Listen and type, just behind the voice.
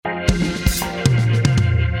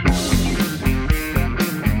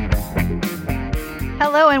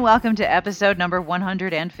and welcome to episode number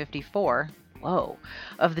 154. Whoa,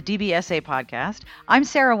 of the DBSA podcast. I'm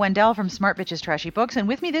Sarah Wendell from Smart Bitches Trashy Books, and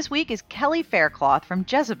with me this week is Kelly Faircloth from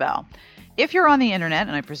Jezebel. If you're on the internet,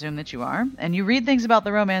 and I presume that you are, and you read things about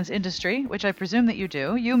the romance industry, which I presume that you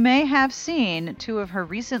do, you may have seen two of her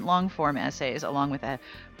recent long-form essays, along with a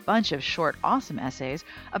bunch of short, awesome essays,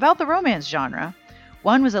 about the romance genre.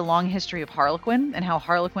 One was a long history of Harlequin, and how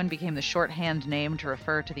Harlequin became the shorthand name to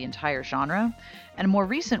refer to the entire genre. And a more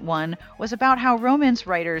recent one was about how romance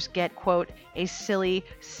writers get, quote, a silly,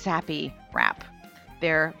 sappy rap.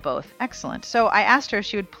 They're both excellent. So I asked her if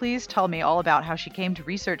she would please tell me all about how she came to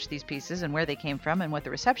research these pieces and where they came from and what the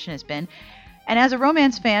reception has been. And as a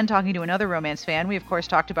romance fan talking to another romance fan, we of course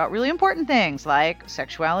talked about really important things like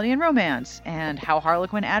sexuality and romance and how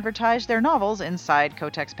Harlequin advertised their novels inside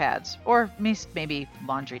Kotex pads, or maybe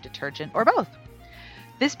laundry detergent, or both.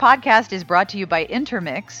 This podcast is brought to you by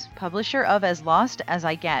Intermix, publisher of As Lost as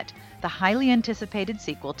I Get, the highly anticipated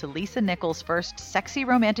sequel to Lisa Nichols' first sexy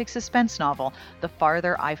romantic suspense novel, The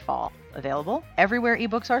Farther I Fall, available everywhere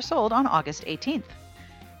ebooks are sold on August 18th.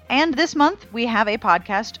 And this month, we have a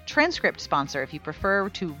podcast transcript sponsor. If you prefer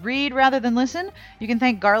to read rather than listen, you can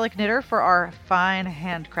thank Garlic Knitter for our fine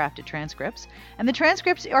handcrafted transcripts. And the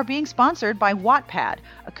transcripts are being sponsored by Wattpad,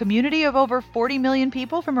 a community of over 40 million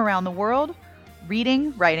people from around the world,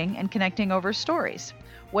 reading, writing, and connecting over stories.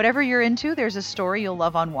 Whatever you're into, there's a story you'll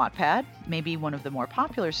love on Wattpad, maybe one of the more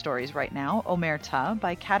popular stories right now, Omerta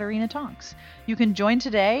by Katerina Tonks. You can join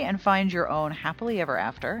today and find your own happily ever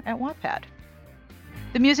after at Wattpad.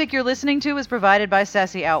 The music you're listening to is provided by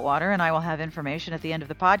Sassy Outwater, and I will have information at the end of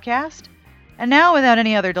the podcast. And now, without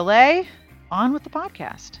any other delay, on with the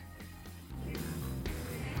podcast.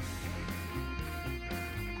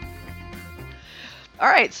 All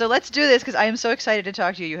right, so let's do this because I am so excited to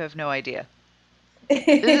talk to you. You have no idea.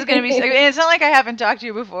 This is going to be, it's not like I haven't talked to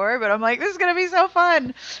you before, but I'm like, this is going to be so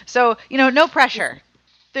fun. So, no pressure.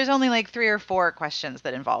 There's only like 3 or 4 questions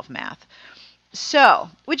that involve math. So,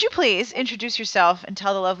 would you please introduce yourself and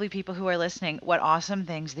tell the lovely people who are listening what awesome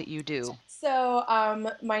things that you do? So,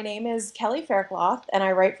 my name is Kelly Faircloth, and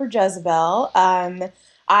I write for Jezebel. I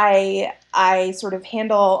sort of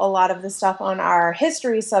handle a lot of the stuff on our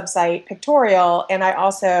history subsite, Pictorial, and I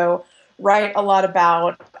also write a lot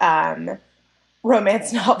about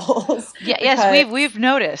romance novels. Yes, we've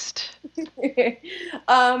noticed. Yeah,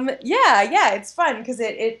 it's fun because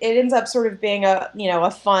it ends up sort of being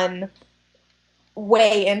a fun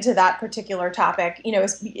way into that particular topic.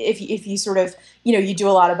 If you sort of you do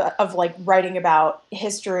a lot of like writing about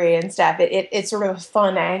history and stuff, it's sort of a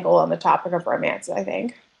fun angle on the topic of romance, I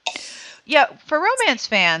think. Yeah, for romance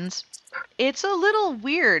fans, it's a little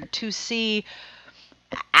weird to see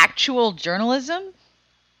actual journalism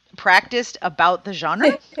practiced about the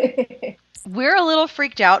genre. We're a little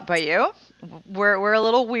freaked out by you. We're a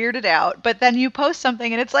little weirded out, but then you post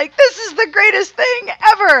something and it's like, this is the greatest thing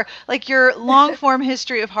ever! Like your long-form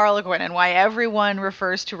history of Harlequin and why everyone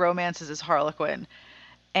refers to romances as Harlequin.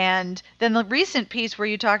 And then the recent piece where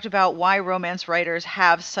you talked about why romance writers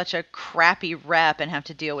have such a crappy rep and have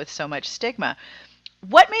to deal with so much stigma.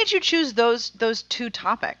 What made you choose those 2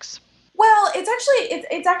 topics? Well,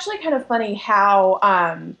 it's actually kind of funny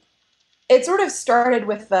how it sort of started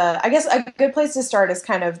with I guess a good place to start is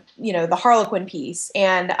kind of, the Harlequin piece.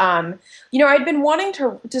 And, I'd been wanting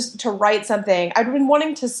to write something. I'd been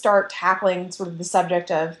wanting to start tackling sort of the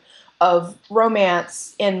subject of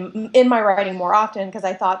romance in my writing more often because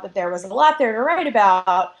I thought that there was a lot there to write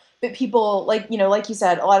about, but people, like you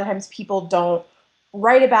said, a lot of times people don't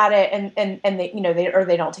write about it and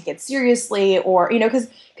they don't take it seriously, or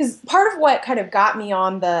because part of what kind of got me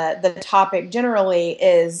on the topic generally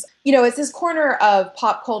is it's this corner of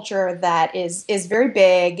pop culture that is very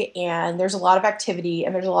big, and there's a lot of activity,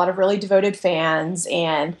 and there's a lot of really devoted fans,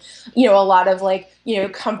 and a lot of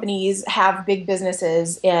companies have big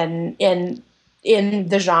businesses in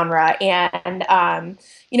the genre, and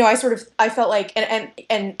I felt like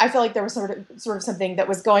and I felt like there was sort of something that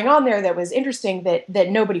was going on there that was interesting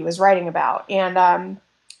that nobody was writing about, and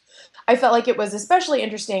I felt like it was especially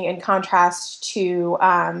interesting in contrast to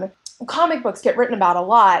comic books get written about a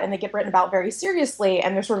lot, and they get written about very seriously,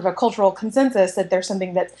 and there's sort of a cultural consensus that there's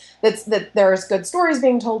something that there's good stories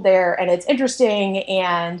being told there, and it's interesting,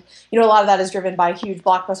 and a lot of that is driven by huge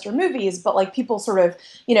blockbuster movies, but like people sort of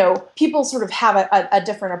have a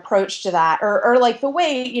different approach to that, or like the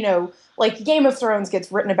way like Game of Thrones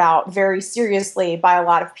gets written about very seriously by a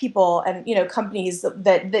lot of people, and companies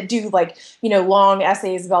that do like long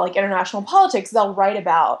essays about like international politics, they'll write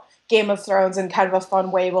about Game of Thrones in kind of a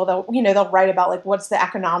fun way. Well, they'll write about like what's the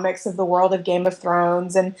economics of the world of Game of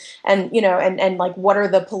Thrones, and like what are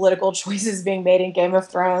the political choices being made in Game of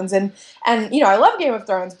Thrones, and I love Game of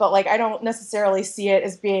Thrones, but like I don't necessarily see it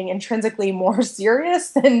as being intrinsically more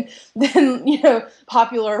serious than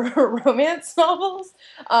popular romance novels.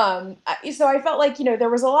 So I felt like there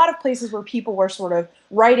was a lot of places where people were sort of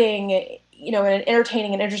writing in an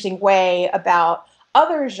entertaining and interesting way about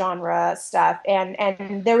other genre stuff,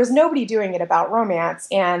 and there was nobody doing it about romance.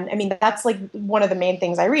 And I mean, that's like one of the main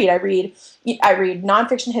things I read. I read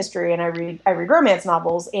nonfiction history, and I read romance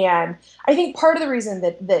novels. And I think part of the reason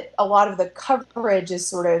that a lot of the coverage is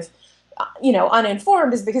sort of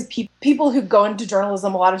uninformed is because people who go into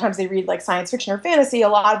journalism, a lot of times they read like science fiction or fantasy. A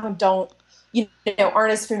lot of them don't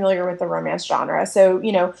aren't as familiar with the romance genre. So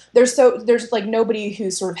there's like nobody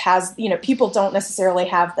who sort of has people don't necessarily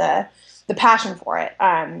have the passion for it.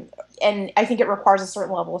 And I think it requires a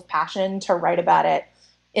certain level of passion to write about it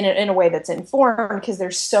in a way that's informed, because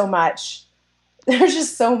there's just so much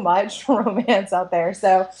romance out there.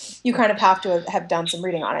 So you kind of have to have done some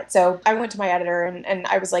reading on it. So I went to my editor and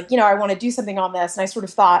I was like, I want to do something on this. And I sort of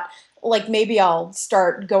thought, like, maybe I'll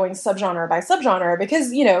start going subgenre by subgenre, because,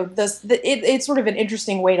 it's sort of an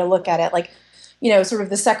interesting way to look at it. Like, sort of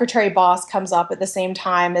the secretary boss comes up at the same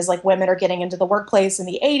time as like women are getting into the workplace in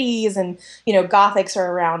the 80s, and, Gothics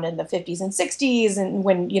are around in the 50s and 60s, and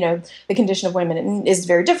when, the condition of women is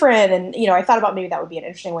very different. And, I thought about maybe that would be an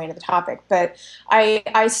interesting way into the topic. But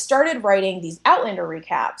I started writing these Outlander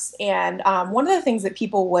recaps. And one of the things that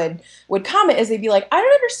people would comment is they'd be like, I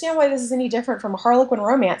don't understand why this is any different from a Harlequin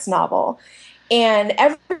romance novel. And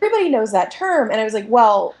everybody knows that term. And I was like,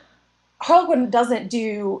 well, Harlequin doesn't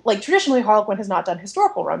do, like, traditionally Harlequin has not done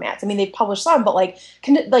historical romance. I mean, they've published some, but the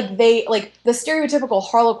stereotypical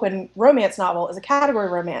Harlequin romance novel is a category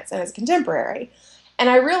romance and it's contemporary. And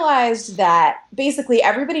I realized that basically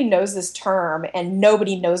everybody knows this term and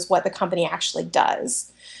nobody knows what the company actually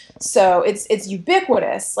does. So it's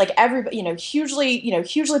ubiquitous, like everybody, hugely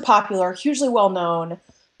popular, hugely well known.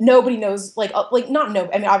 Nobody knows, not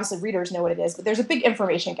know. I mean, obviously readers know what it is, but there's a big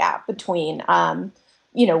information gap between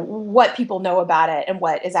what people know about it and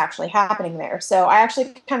what is actually happening there. So I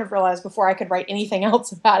actually kind of realized before I could write anything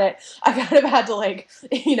else about it, I kind of had to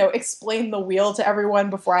explain the wheel to everyone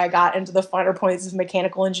before I got into the finer points of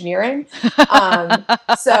mechanical engineering.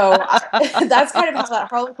 That's kind of how that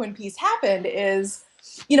Harlequin piece happened is,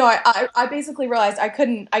 I basically realized I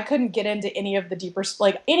couldn't get into any of the deeper,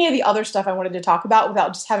 like any of the other stuff I wanted to talk about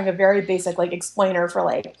without just having a very basic explainer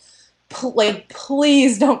for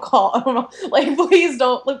please don't call please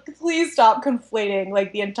stop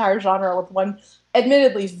conflating the entire genre with one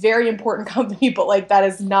admittedly very important company, but that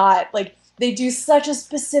is not, they do such a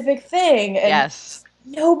specific thing, and yes,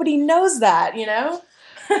 nobody knows that,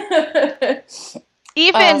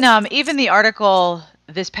 even the article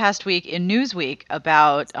this past week in Newsweek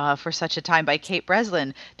about For Such a Time by Kate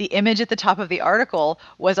Breslin, the image at the top of the article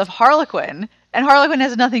was of Harlequin. And Harlequin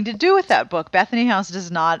has nothing to do with that book. Bethany House is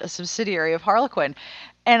not a subsidiary of Harlequin.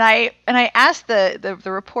 And I asked the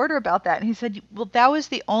reporter about that, and he said, well, that was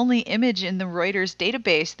the only image in the Reuters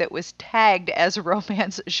database that was tagged as a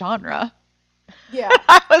romance genre. Yeah.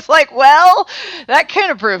 I was like, well, that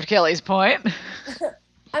kind of proved Kelly's point.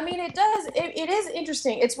 I mean, it does. It is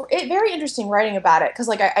interesting. It's very interesting writing about it, because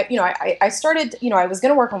I started, I was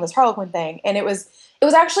going to work on this Harlequin thing, and it was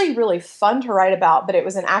actually really fun to write about, but it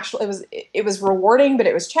was rewarding, but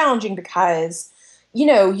it was challenging because,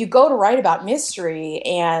 you go to write about mystery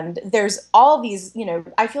and there's all these,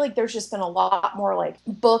 I feel like there's just been a lot more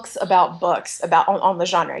books about on the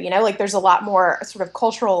genre, there's a lot more sort of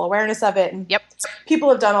cultural awareness of it. And yep. People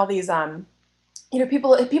have done all these,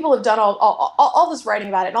 people have done all this writing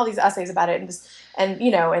about it and all these essays about it,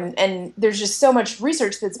 and there's just so much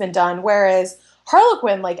research that's been done. Whereas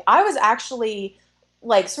Harlequin, I was actually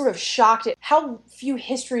sort of shocked at how few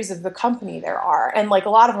histories of the company there are, and a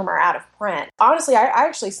lot of them are out of print. Honestly, I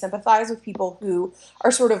actually sympathize with people who are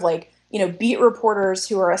sort of beat reporters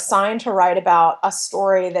who are assigned to write about a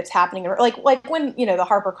story that's happening, like when when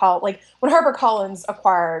HarperCollins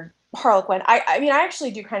acquired Harlequin. I mean, I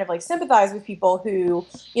actually do kind of sympathize with people who,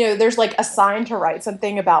 there's assigned to write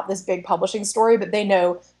something about this big publishing story, but they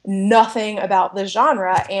know nothing about the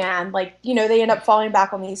genre, and they end up falling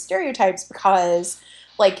back on these stereotypes because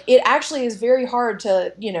like it actually is very hard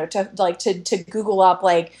to, to Google up,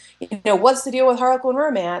 like, what's the deal with Harlequin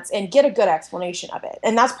romance and get a good explanation of it.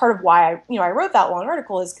 And that's part of why I wrote that long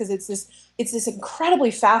article, is because it's this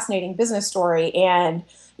incredibly fascinating business story. And,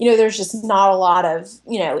 there's just not a lot of,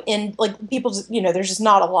 in like people just, there's just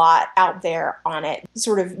not a lot out there on it.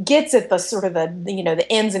 Sort of gets at the sort of the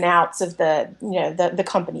ins and outs of the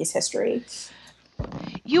company's history.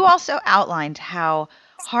 You also outlined how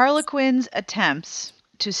Harlequin's attempts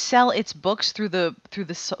to sell its books through the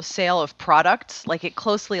sale of products, like it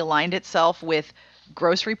closely aligned itself with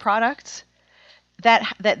grocery products,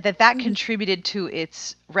 that contributed to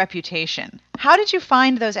its reputation. How did you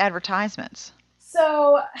find those advertisements?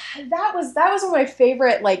 So that was one of my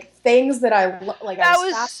favorite like things that I That was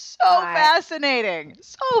was fascinated so by. fascinating.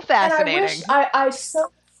 So And I wish fascinating. I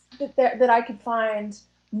so that I could find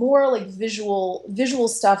more like visual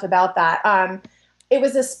stuff about that. It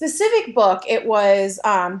was a specific book. It was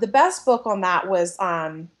the best book on that was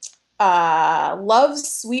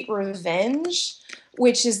Love's Sweet Revenge,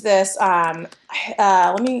 which is this.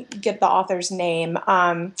 Let me get the author's name.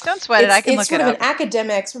 Don't sweat it. I can It's look it sort of an up.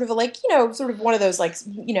 academic, sort of like sort of one of those like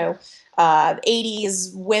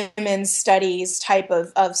 80s women's studies type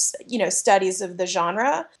of studies of the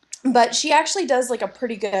genre. But she actually does like a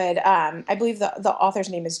pretty good, I believe the author's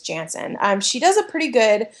name is Jansen. She does a pretty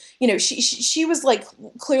good, she was like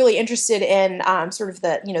clearly interested in sort of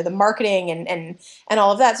the marketing and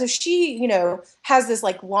all of that. So she, has this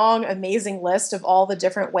like long, amazing list of all the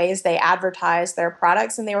different ways they advertise their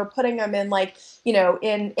products. And they were putting them in like,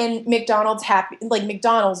 in McDonald's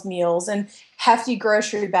meals and hefty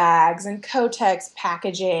grocery bags and Kotex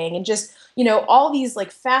packaging and just, all these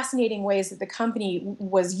like fascinating ways that the company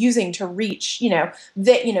was using to reach,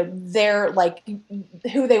 their like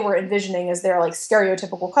who they were envisioning as their like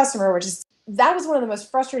stereotypical customer, which is that was one of the most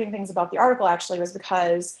frustrating things about the article actually, was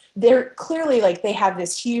because they're clearly like they have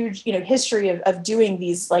this huge, history of doing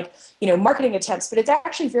these like, marketing attempts, but it's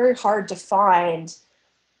actually very hard to find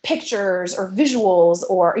pictures or visuals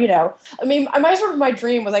or I mean my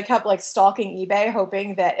dream was I kept like stalking eBay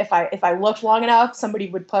hoping that if I looked long enough somebody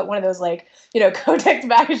would put one of those like Kotex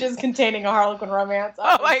packages containing a Harlequin romance Oh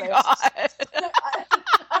up and my say god.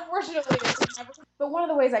 unfortunately but one of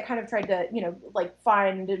the ways I kind of tried to like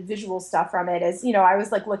find visual stuff from it is I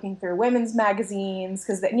was like looking through women's magazines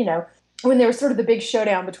because when there was sort of the big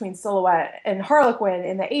showdown between Silhouette and Harlequin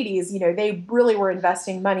in the 80s, they really were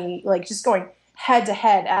investing money, like just going head to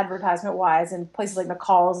head advertisement wise in places like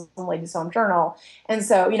McCall's and Ladies Home Journal. And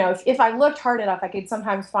so, if I looked hard enough, I could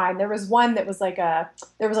sometimes find there was one that was like there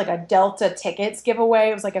was like a Delta tickets giveaway.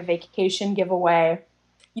 It was like a vacation giveaway.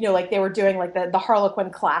 Like they were doing like the Harlequin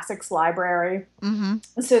Classics Library.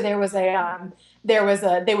 Mm-hmm. So they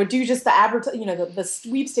would do just the the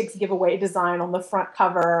sweepstakes giveaway design on the front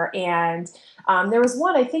cover. And there was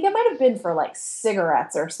one, I think it might have been for like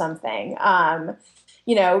cigarettes or something.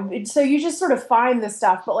 So you just sort of find this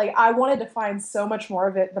stuff, but like I wanted to find so much more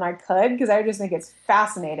of it than I could because I just think it's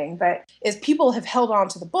fascinating. But is people have held on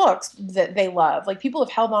to the books that they love, like people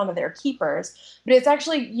have held on to their keepers, but it's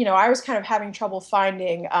actually, I was kind of having trouble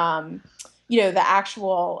finding, the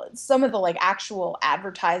actual, some of the like actual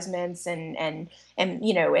advertisements and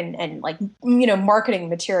like, marketing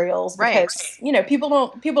materials because, Right. people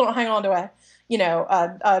don't hang on to a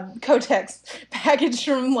Kotex package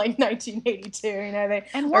from like 1982. They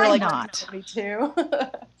And or why like not?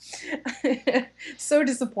 1972. So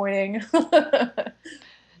disappointing.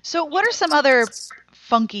 So, what are some other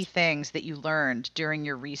funky things that you learned during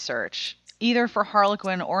your research, either for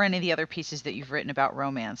Harlequin or any of the other pieces that you've written about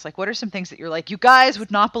romance? Like, what are some things that you're like, you guys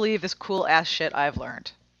would not believe this cool ass shit I've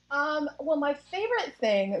learned? Well, my favorite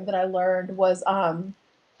thing that I learned was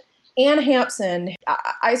Anne Hampson.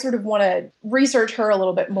 I sort of want to research her a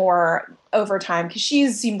little bit more over time because she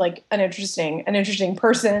seemed like an interesting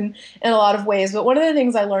person in a lot of ways. But one of the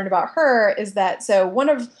things I learned about her is that one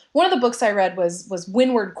of the books I read was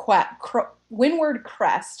Windward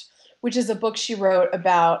Crest, which is a book she wrote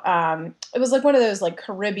about. It was like one of those like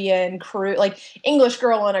Caribbean cruise, like English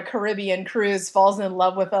girl on a Caribbean cruise falls in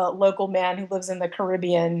love with a local man who lives in the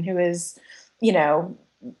Caribbean who is, you know,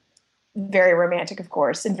 very romantic, of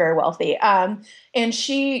course, and very wealthy. And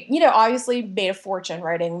she, obviously made a fortune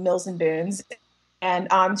writing Mills and Boons. And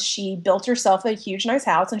she built herself a huge, nice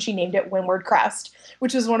house, and she named it Windward Crest,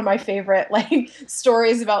 which was one of my favorite like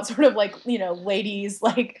stories about sort of like ladies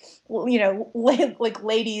like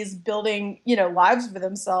ladies building lives for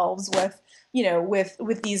themselves with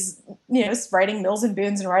with these writing Mills and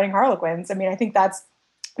Boons and writing Harlequins. I mean, I think that's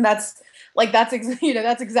that's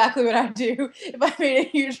exactly what I do if I made a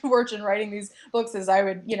huge fortune writing these books. Is I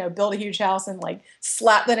would build a huge house and like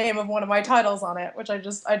slap the name of one of my titles on it, which I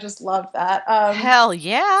just love that. Hell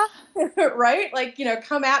yeah. Right? Like,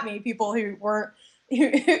 come at me, people who weren't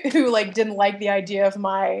who like didn't like the idea of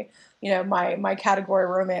my my category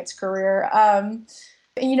romance career. And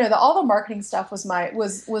all the marketing stuff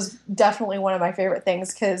was definitely one of my favorite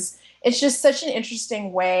things because it's just such an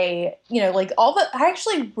interesting way, like I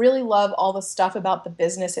actually really love all the stuff about the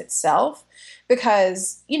business itself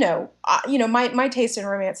because, my taste in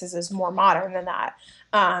romances is more modern than that.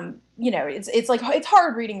 It's like it's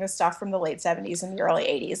hard reading this stuff from the late 70s and the early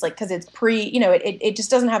 80s, like because it's it just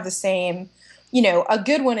doesn't have the same. A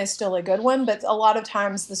good one is still a good one, but a lot of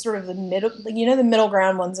times the sort of the middle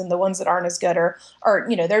ground ones and the ones that aren't as good are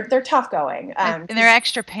they're tough going. And they're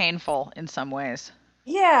extra painful in some ways.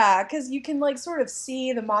 Yeah, because you can like sort of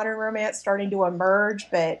see the modern romance starting to emerge,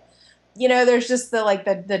 but there's just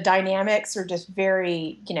the dynamics are just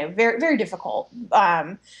very very very difficult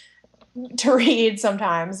to read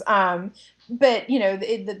sometimes. But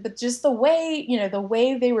but just the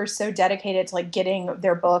way they were so dedicated to like getting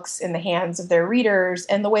their books in the hands of their readers,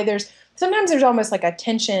 and the way sometimes there's almost like a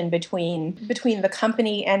tension between the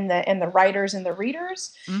company and the writers and the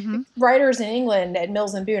readers. Mm-hmm. Writers in England at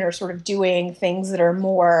Mills and Boon are sort of doing things that are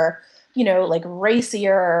more like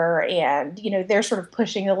racier, and they're sort of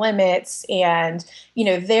pushing the limits, and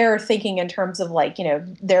they're thinking in terms of like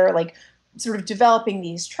they're like sort of developing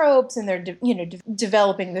these tropes, and they're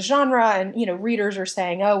developing the genre, and readers are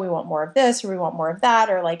saying, oh, we want more of this or we want more of that,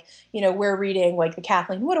 or like we're reading like the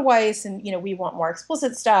Kathleen Woodiwice and we want more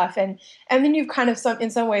explicit stuff, and then you've kind of in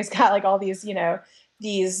some ways got like all these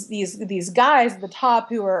these guys at the top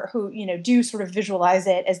who do sort of visualize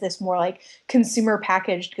it as this more like consumer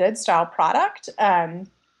packaged goods style product, and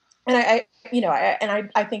I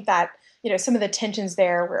think that some of the tensions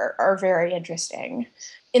there are very interesting.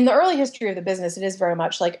 In the early history of the business, it is very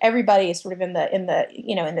much like everybody is sort of in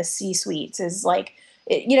the C suites is like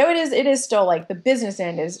it is still like the business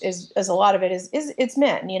end is a lot of it is it's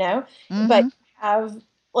men, but Mm-hmm. have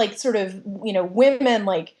like sort of women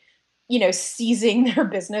like seizing their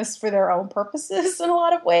business for their own purposes in a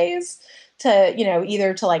lot of ways, to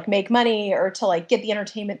either to like make money or to like get the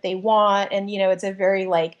entertainment they want, and it's a very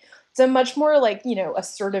like it's a much more like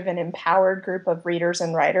assertive and empowered group of readers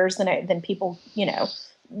and writers than people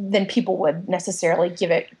would necessarily give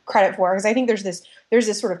it credit for, because I think there's this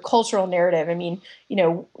sort of cultural narrative. I mean,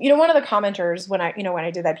 one of the commenters when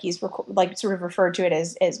I did that piece like sort of referred to it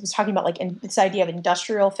as was talking about like this idea of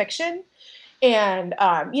industrial fiction. And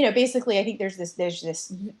basically, I think there's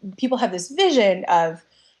this people have this vision of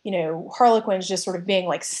Harlequins just sort of being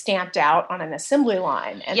like stamped out on an assembly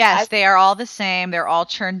line. And Yes, they are all the same. They're all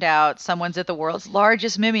churned out. Someone's at the world's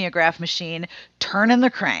largest mimeograph machine turning the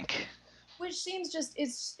crank. which seems just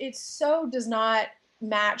it's so does not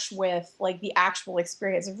match with like the actual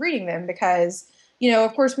experience of reading them, because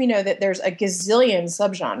of course we know that there's a gazillion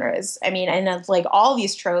subgenres. I mean, and it's like all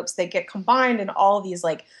these tropes that get combined in all these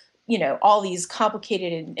like all these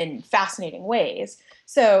complicated and fascinating ways.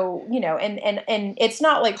 So and it's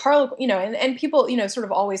not like Harlequin, and people sort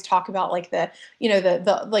of always talk about like the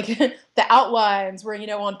like the outlines where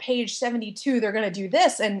on page 72 they're going to do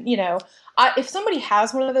this, and if somebody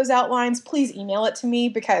has one of those outlines, please email it to me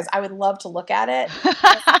because I would love to look at it.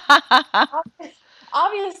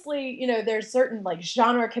 Obviously, there's certain like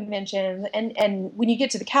genre conventions, and when you get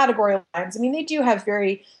to the category lines, I mean, they do have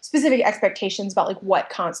very specific expectations about like what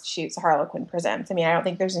constitutes a Harlequin presents. I mean, I don't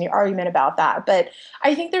think there's any argument about that, but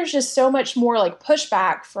I think there's just so much more like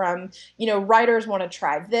pushback from writers want to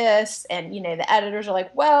try this, and the editors are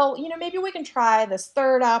like, well, maybe we can try this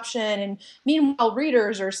third option, and meanwhile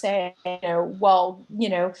readers are saying, well,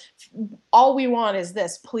 all we want is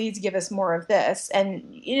this, please give us more of this. And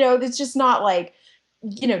it's just not like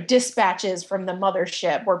dispatches from the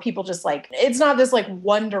mothership where people just like, it's not this like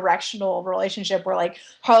one directional relationship where like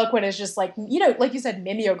Harlequin is just like, like you said,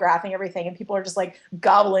 mimeographing everything and people are just like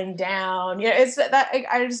gobbling down. It's that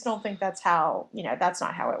I just don't think that's how, that's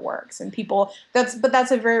not how it works. And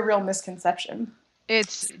that's a very real misconception.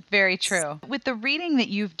 It's very true. With the reading that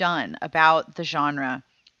you've done about the genre,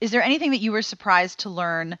 is there anything that you were surprised to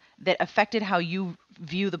learn that affected how you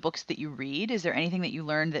view the books that you read? Is there anything that you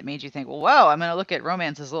learned that made you think, well, whoa, I'm going to look at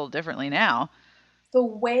romances a little differently now? The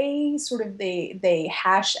way sort of they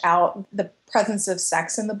hash out the presence of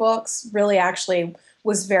sex in the books really actually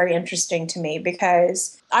was very interesting to me,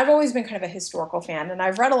 because I've always been kind of a historical fan and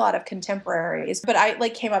I've read a lot of contemporaries, but I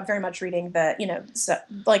like came up very much reading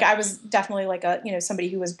like I was definitely like a, somebody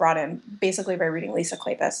who was brought in basically by reading Lisa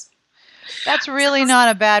Kleypas. That's really not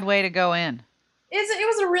a bad way to go in. It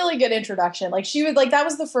was a really good introduction. Like she would like that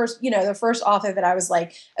was the first, the first author that I was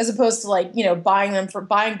like, as opposed to like,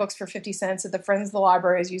 buying books for 50 cents at the Friends of the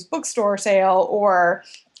Library's used bookstore sale or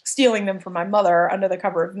stealing them from my mother under the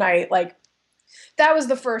cover of night. Like that was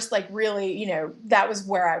the first like really, that was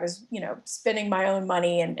where I was, spending my own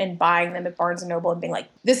money and buying them at Barnes and Noble and being like,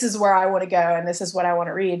 this is where I want to go and this is what I want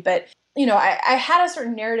to read. But, I had a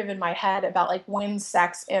certain narrative in my head about like when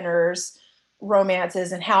sex enters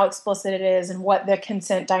romances and how explicit it is and what the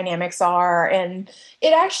consent dynamics are. And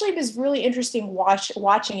it actually was really interesting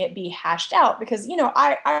watching it be hashed out because,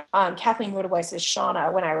 I Kathleen Wodewise's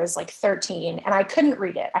Shauna when I was like 13 and I couldn't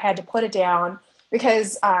read it. I had to put it down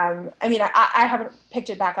because, I haven't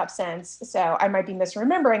picked it back up since, so I might be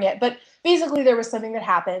misremembering it. But basically there was something that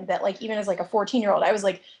happened that like, even as like a 14-year-old, I was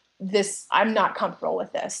like, I'm not comfortable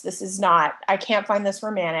with this. This is not, I can't find this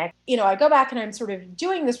romantic. I go back and I'm sort of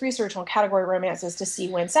doing this research on category romances to see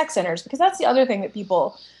when sex enters, because that's the other thing that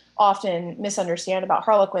people often misunderstand about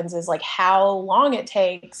Harlequins is like how long it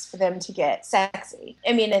takes for them to get sexy.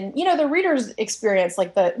 I mean, and the readers experience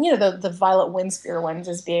like the Violet Winspear ones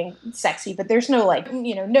as being sexy, but there's no like,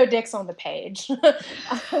 no dicks on the page.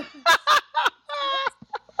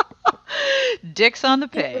 Dicks on the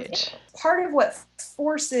page. Part of what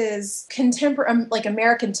forces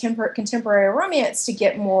American contemporary romance to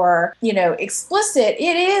get more, explicit.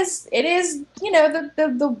 It is, the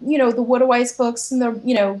Woodewise books and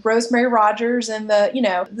the, Rosemary Rogers and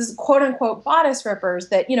the, this quote unquote bodice rippers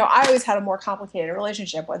that, I always had a more complicated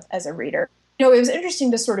relationship with as a reader. It was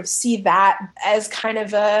interesting to sort of see that as kind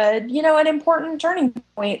of an important turning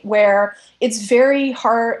point where it's very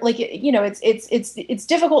hard, like, it's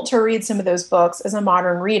difficult to read some of those books as a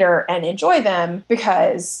modern reader and enjoy them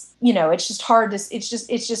because, it's just hard to,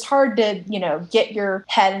 get your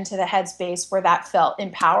head into the headspace where that felt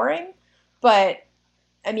empowering. But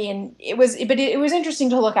I mean, it was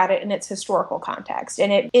interesting to look at it in its historical context.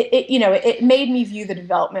 And it made me view the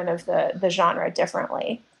development of the genre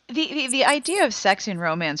differently. The idea of sex in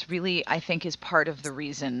romance really, I think, is part of the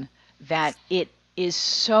reason that it is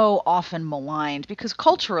so often maligned because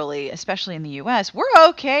culturally, especially in the US, we're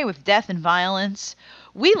okay with death and violence.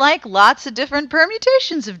 We like lots of different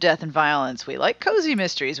permutations of death and violence. We like cozy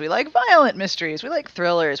mysteries. We like violent mysteries. We like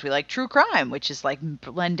thrillers. We like true crime, which is like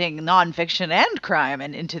blending nonfiction and crime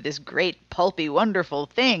and into this great pulpy, wonderful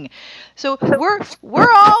thing. So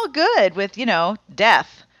we're all good with,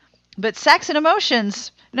 death. But sex and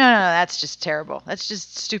emotions, no, that's just terrible. That's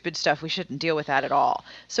just stupid stuff. We shouldn't deal with that at all.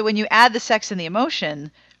 So when you add the sex and the emotion,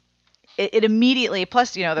 it immediately,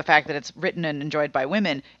 plus, the fact that it's written and enjoyed by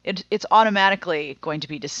women, it's automatically going to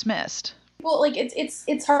be dismissed. Well, like,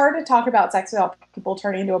 it's hard to talk about sex without people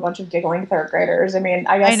turning into a bunch of giggling third graders. I mean,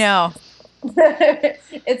 I guess... I know.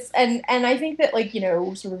 and I think that, like,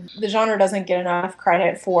 sort of the genre doesn't get enough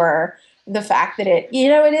credit for the fact that it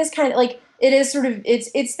is kind of like, it is sort of,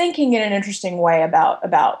 it's thinking in an interesting way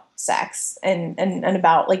about sex and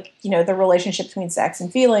about like, the relationship between sex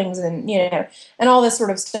and feelings and, and all this sort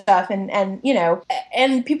of stuff. And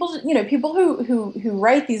people, people who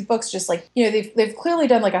write these books just like, they've clearly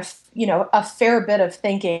done like a fair bit of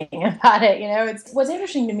thinking about it. It's what's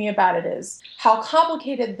interesting to me about it is how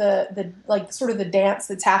complicated the like sort of the dance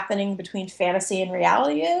that's happening between fantasy and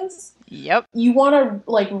reality is. Yep. You want to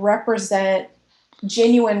like represent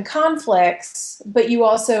genuine conflicts, but you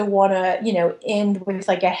also want to, end with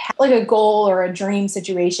like a goal or a dream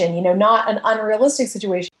situation, not an unrealistic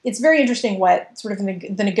situation. It's very interesting what sort of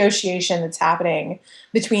the negotiation that's happening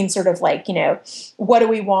between sort of like, what do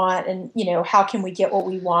we want and, how can we get what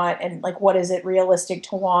we want and like, what is it realistic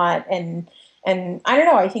to want? And I don't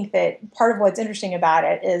know, I think that part of what's interesting about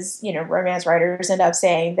it is, romance writers end up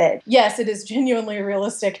saying that, yes, it is genuinely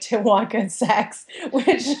realistic to want good sex,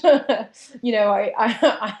 which, I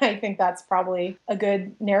think that's probably a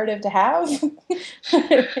good narrative to have.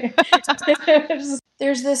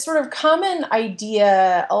 There's this sort of common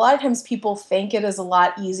idea, a lot of times people think it is a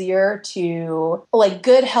lot easier to, like,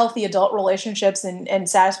 good, healthy adult relationships and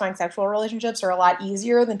satisfying sexual relationships are a lot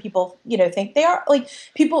easier than people, think they are. Like,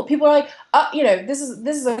 people are like, this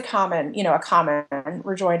is a common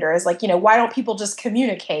rejoinder is like, why don't people just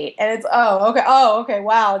communicate? And it's, okay,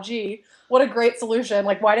 wow, gee, what a great solution.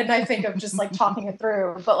 Like, why didn't I think of just like talking it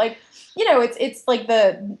through? But like, it's like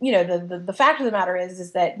the fact of the matter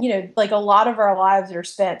is that, like a lot of our lives are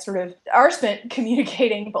spent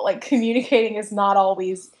communicating, but like communicating is not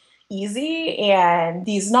always easy. And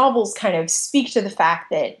these novels kind of speak to the fact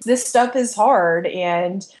that this stuff is hard.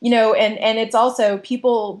 And, and it's also,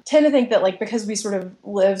 people tend to think that like, because we sort of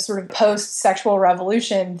live sort of post-sexual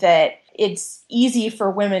revolution, that it's easy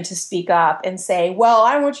for women to speak up and say, well,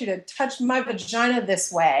 I want you to touch my vagina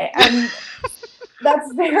this way. And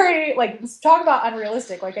that's very, like, talk about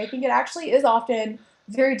unrealistic. Like, I think it actually is often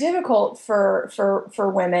very difficult for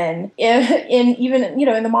women in even,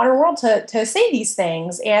 in the modern world to say these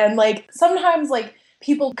things. And like, sometimes like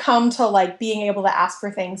people come to like being able to ask for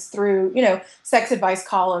things through, sex advice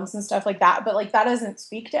columns and stuff like that. But like, that doesn't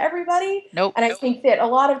speak to everybody. Nope. And I think that a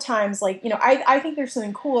lot of times, like, I think there's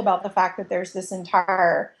something cool about the fact that there's this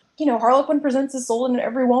entire, Harlequin presents is sold in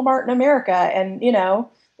every Walmart in America. And,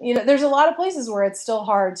 there's a lot of places where it's still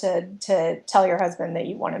hard to tell your husband that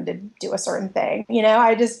you want him to do a certain thing.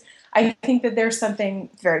 I think that there's something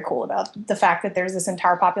very cool about the fact that there's this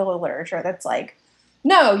entire popular literature that's like,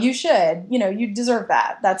 no, you should, you deserve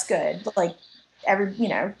that. That's good. Like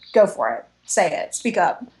go for it. Say it. Speak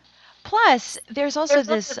up. Plus, there's also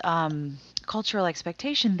this cultural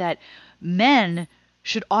expectation that men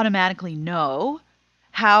should automatically know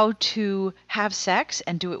how to have sex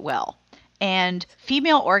and do it well. And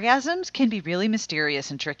female orgasms can be really mysterious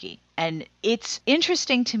and tricky. And it's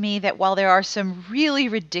interesting to me that while there are some really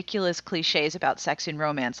ridiculous cliches about sex and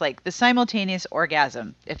romance, like the simultaneous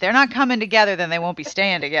orgasm, if they're not coming together, then they won't be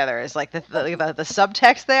staying together. It's like the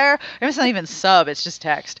subtext there. It's not even sub, it's just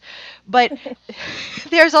text. But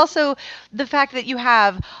there's also the fact that you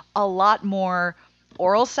have a lot more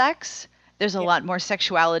oral sex. There's a lot more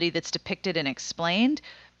sexuality that's depicted and explained.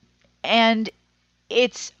 And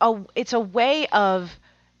it's a way of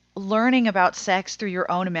learning about sex through your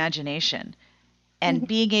own imagination and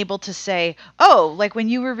being able to say, oh, like when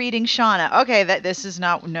you were reading Shauna, okay, this does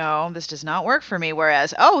not work for me.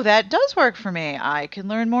 Whereas, oh, that does work for me. I can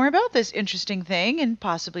learn more about this interesting thing and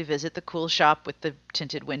possibly visit the cool shop with the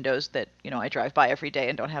tinted windows that, I drive by every day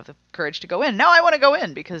and don't have the courage to go in. Now I want to go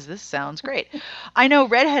in because this sounds great. I know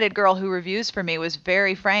Redheaded Girl, who reviews for me, was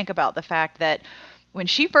very frank about the fact that when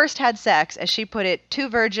she first had sex, as she put it, 2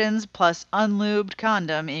 virgins plus unlubed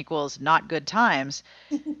condom equals not good times.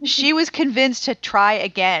 She was convinced to try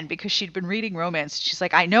again because she'd been reading romance. She's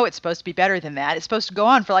like, I know it's supposed to be better than that. It's supposed to go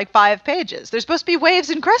on for like 5 pages. There's supposed to be waves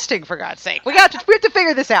and cresting, for God's sake. We have to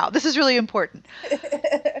figure this out. This is really important.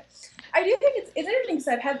 I do think it's interesting because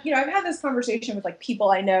I've had this conversation with like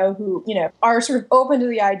people I know who, are sort of open to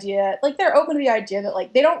the idea, like they're open to the idea that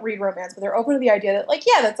like they don't read romance, but they're open to the idea that like,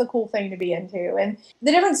 yeah, that's a cool thing to be into. And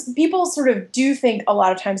the difference, people sort of do think a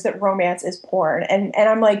lot of times that romance is porn. And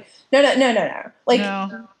I'm like, no. Like,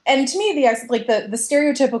 no. And to me, the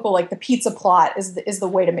stereotypical, like the pizza plot is the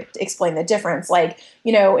way to explain the difference. Like,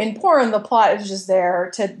 in porn, the plot is just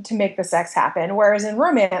there to make the sex happen. Whereas in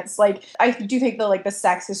romance, like, I do think that like the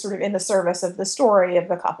sex is sort of in the service of the story of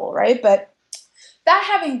the couple, right? But that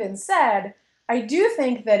having been said, I do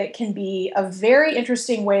think that it can be a very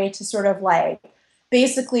interesting way to sort of like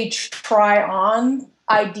basically try on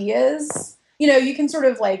ideas. You can sort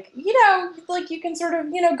of like, you can sort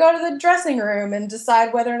of, go to the dressing room and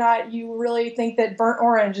decide whether or not you really think that burnt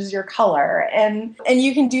orange is your color. And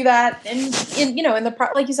you can do that in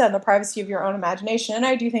like you said, in the privacy of your own imagination. And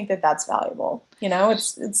I do think that that's valuable.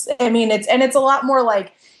 It's a lot more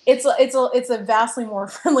like, it's a vastly more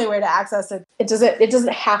friendly way to access it. It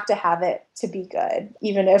doesn't have to have it to be good,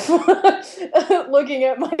 even if looking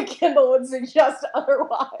at my Kindle would suggest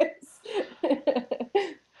otherwise.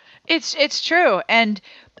 It's true. And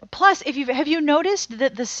plus, have you noticed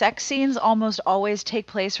that the sex scenes almost always take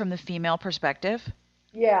place from the female perspective?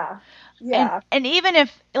 Yeah. And even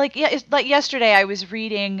if like yesterday I was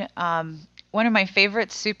reading one of my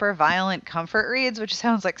favorite super violent comfort reads, which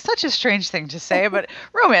sounds like such a strange thing to say, but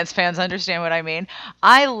romance fans understand what I mean.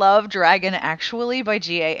 I love Dragon Actually by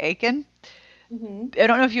G.A. Aiken. Mm-hmm. I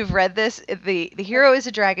don't know if you've read this. The hero is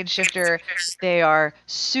a dragon shifter. They are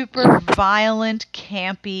super violent,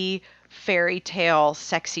 campy, fairy tale,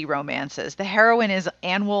 sexy romances. The heroine is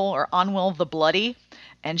Anwil the Bloody,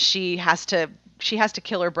 and she has to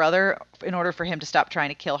kill her brother in order for him to stop trying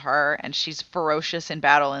to kill her. And she's ferocious in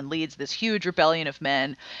battle and leads this huge rebellion of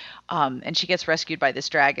men. And she gets rescued by this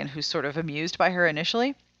dragon who's sort of amused by her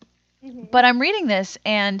initially. Mm-hmm. But I'm reading this,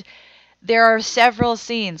 and there are several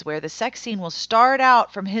scenes where the sex scene will start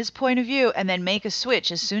out from his point of view and then make a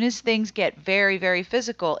switch. As soon as things get very, very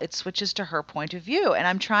physical, it switches to her point of view. And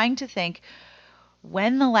I'm trying to think,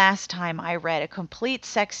 when the last time I read a complete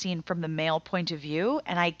sex scene from the male point of view,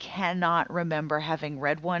 and I cannot remember having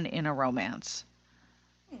read one in a romance.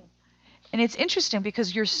 And it's interesting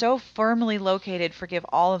because you're so firmly located, forgive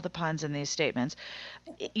all of the puns in these statements,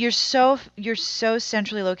 you're so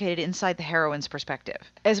centrally located inside the heroine's perspective.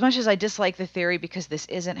 As much as I dislike the theory because this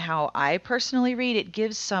isn't how I personally read, it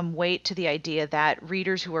gives some weight to the idea that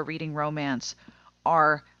readers who are reading romance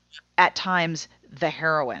are at times the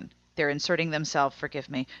heroine. They're inserting themselves, forgive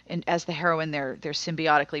me, and as the heroine, they're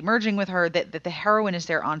symbiotically merging with her. That the heroine is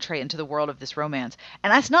their entree into the world of this romance,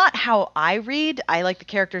 and that's not how I read. I like the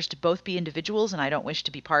characters to both be individuals, and I don't wish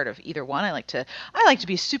to be part of either one. I like to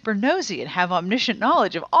be super nosy and have omniscient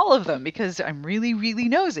knowledge of all of them because I'm really, really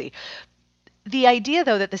nosy. The idea,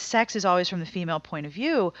 though, that the sex is always from the female point of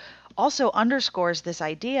view also underscores this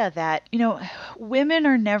idea that, women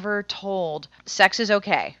are never told sex is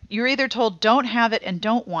okay. You're either told don't have it and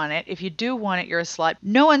don't want it. If you do want it, you're a slut.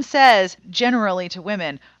 No one says generally to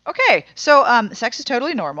women, okay, so sex is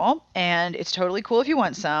totally normal and it's totally cool if you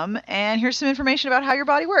want some. And here's some information about how your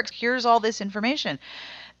body works. Here's all this information.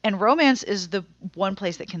 And romance is the one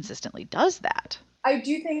place that consistently does that. I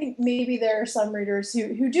do think maybe there are some readers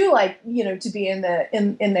who do like, to be in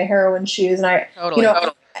the heroine's shoes, and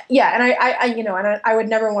Totally. Yeah, and I would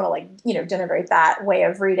never want to like, denigrate that way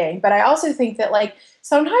of reading, but I also think that like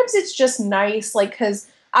sometimes it's just nice, like, because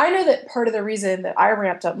I know that part of the reason that I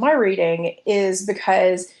ramped up my reading is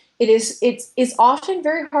because it's often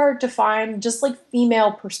very hard to find just like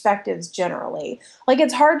female perspectives generally. Like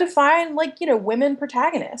it's hard to find like, women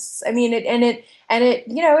protagonists. I mean,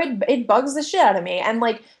 it bugs the shit out of me. And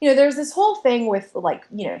like, there's this whole thing with like,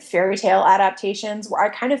 fairy tale adaptations where I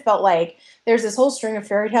kind of felt like there's this whole string of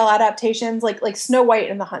fairy tale adaptations, like Snow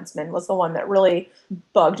White and the Huntsman was the one that really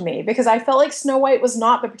bugged me because I felt like Snow White was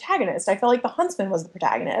not the protagonist. I felt like the Huntsman was the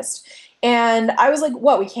protagonist. And I was like,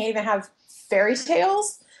 what, we can't even have fairy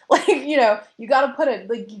tales? Like, you got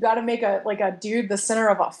to you got to make a dude the center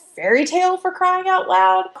of a fairy tale, for crying out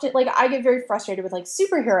loud. Like, I get very frustrated with like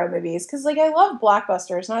superhero movies because like I love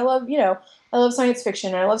blockbusters and I love science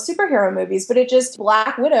fiction and I love superhero movies, but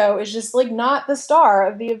Black Widow is just like not the star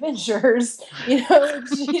of the Avengers. She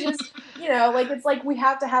just, like it's like we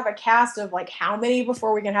have to have a cast of like how many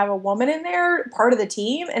before we can have a woman in there, part of the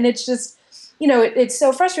team, and it's just. It's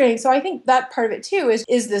so frustrating. So I think that part of it too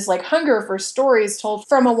is this like hunger for stories told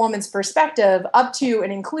from a woman's perspective up to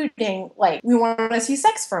and including like we want to see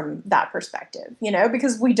sex from that perspective,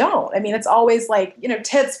 because we don't. I mean, it's always like,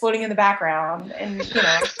 tits floating in the background and,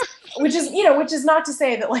 which is not to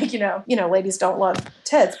say that like, ladies don't love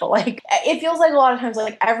tits, but like it feels like a lot of times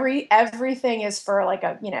like everything is for like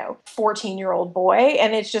a, 14-year-old boy.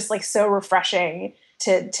 And it's just like so refreshing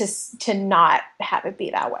to not have it be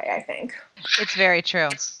that way, I think. It's very true.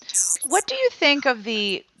 What do you think of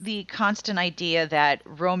the constant idea that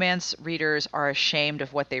romance readers are ashamed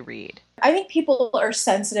of what they read? I think people are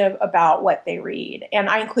sensitive about what they read, and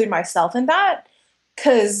I include myself in that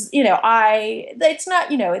because it's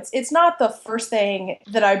not the first thing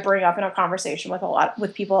that I bring up in a conversation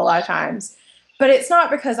with people a lot of times, but it's not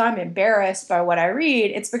because I'm embarrassed by what I read.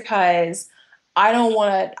 It's because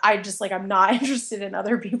I'm not interested in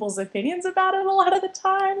other people's opinions about it a lot of the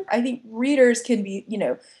time. I think readers can be,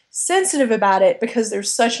 sensitive about it because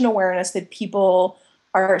there's such an awareness that people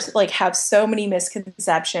are like have so many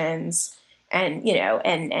misconceptions and,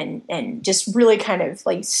 and just really kind of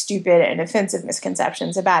like stupid and offensive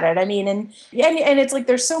misconceptions about it. I mean, and it's like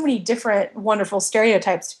there's so many different wonderful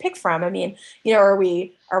stereotypes to pick from. I mean, are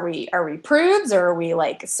we prudes, or are we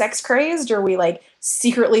like sex crazed, or are we like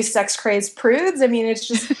secretly sex crazed prudes? I mean,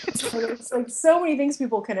 it's like so many things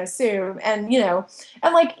people can assume, and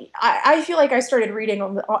and like I feel like I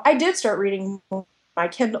did start reading my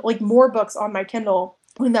Kindle, like more books on my Kindle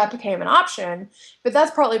when that became an option, but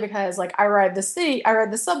that's partly because like I ride the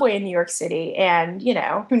subway in New York City, and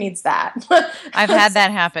who needs that? I've had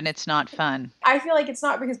that happen. It's not fun. I feel like it's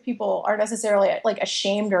not because people are necessarily like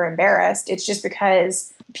ashamed or embarrassed. It's just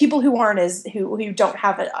because people who don't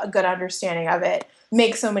have a good understanding of it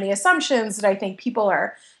make so many assumptions that I think people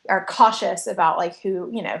are cautious about like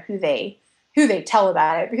who they tell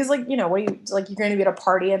about it, because like what are you like, you're going to be at a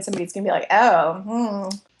party and somebody's going to be like, oh,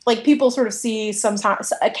 like people sort of see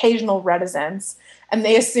sometimes occasional reticence and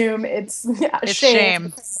they assume it's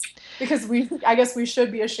shame because I guess we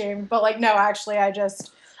should be ashamed, but like no, actually I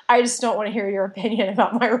just don't want to hear your opinion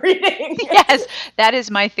about my reading. Yes, that is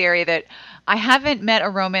my theory, that I haven't met a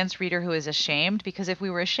romance reader who is ashamed, because if we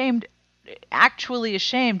were actually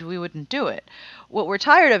ashamed, we wouldn't do it. What we're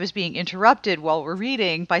tired of is being interrupted while we're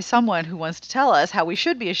reading by someone who wants to tell us how we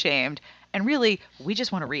should be ashamed, and really, we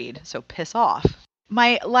just want to read, so piss off.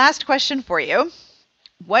 My last question for you.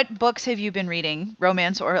 What books have you been reading,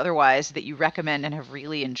 romance or otherwise, that you recommend and have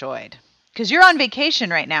really enjoyed? Because you're on vacation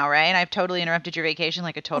right now, right? I've totally interrupted your vacation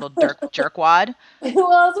like a total jerkwad.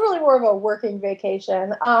 Well, it's really more of a working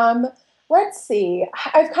vacation. Let's see.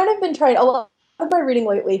 I've kind of been trying a lot of my reading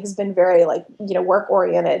lately has been very work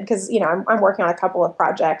oriented because, I'm working on a couple of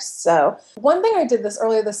projects. So one thing I did this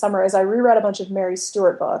earlier this summer is I reread a bunch of Mary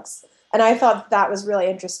Stewart books. And I thought that was really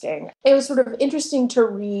interesting. It was sort of interesting to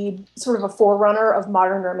read sort of a forerunner of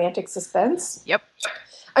modern romantic suspense. Yep.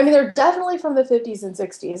 I mean, they're definitely from the 50s and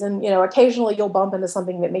 60s. And, occasionally you'll bump into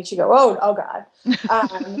something that makes you go, oh God.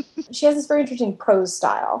 She has this very interesting prose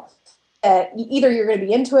style. Either you're going to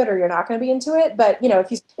be into it or you're not going to be into it. But,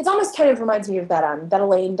 it's almost kind of reminds me of that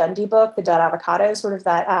Elaine Dundee book, The Dead Avocado, sort of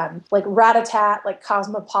that rat-a-tat,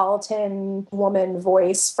 cosmopolitan woman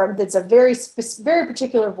voice that's a very, very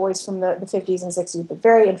particular voice from the 50s and 60s, but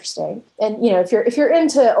very interesting. And, if you're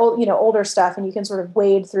into older stuff and you can sort of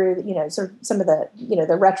wade through, sort of some of the,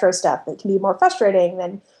 the retro stuff that can be more frustrating,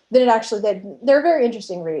 then they're a very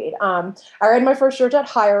interesting read. I read my first Georgette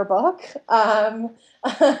Heyer book.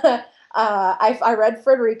 I read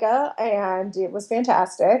Frederica, and it was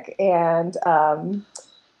fantastic. And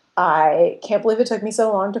I can't believe it took me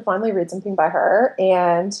so long to finally read something by her.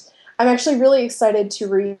 And I'm actually really excited to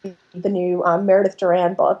read the new Meredith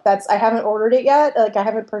Duran book. I haven't ordered it yet. I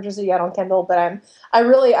haven't purchased it yet on Kindle, but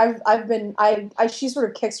she sort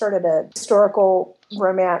of kickstarted a historical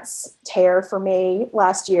romance tear for me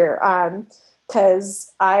last year.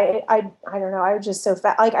 Because I don't know, I was just so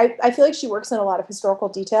I feel like she works in a lot of historical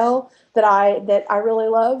detail that I really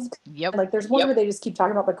love. Yep. There's one where they just keep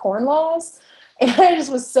talking about the Corn Laws, and I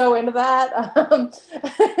just was so into that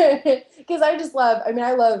because I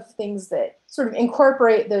love things that sort of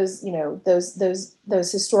incorporate those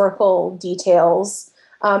those historical details.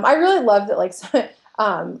 I really love that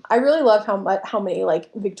I really love how many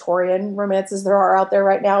Victorian romances there are out there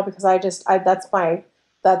right now, because that's my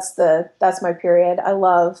period.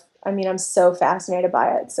 I'm so fascinated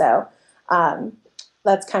by it. So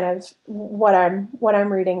that's kind of what I'm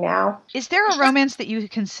reading now. Is there a romance that you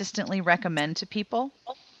consistently recommend to people?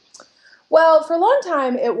 Well, for a long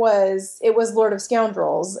time it was Lord of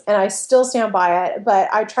Scoundrels, and I still stand by it, but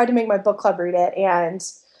I tried to make my book club read it, and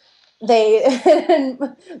they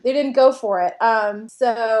didn't go for it.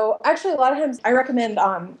 So actually, a lot of times I recommend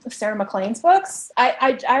Sarah MacLean's books.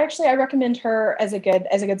 I recommend her as a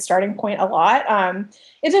good starting point a lot.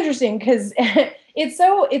 It's interesting because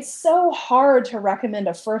it's so hard to recommend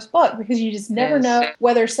a first book, because you just never know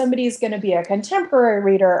whether somebody's going to be a contemporary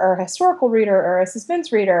reader or a historical reader or a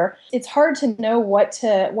suspense reader. It's hard to know what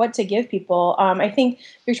to give people. I think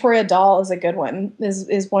Victoria Dahl is a good one.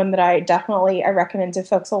 Is one that I recommend to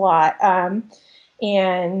folks a lot.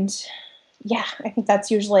 And yeah, I think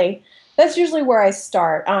that's usually where I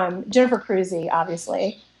start. Jennifer Crusie,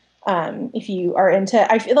 obviously. If you are into,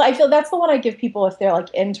 I feel that's the one I give people if they're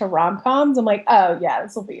into rom-coms. I'm like, oh yeah,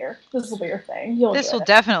 this will be your thing. This will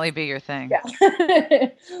definitely be your thing.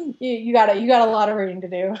 Yeah. you got a lot of reading to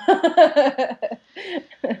do.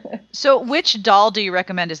 So which Dahl do you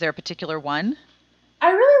recommend? Is there a particular one? I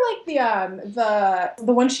really like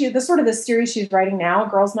the one the series she's writing now,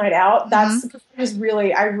 Girls Night Out. That's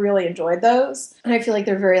I really enjoyed those, and I feel like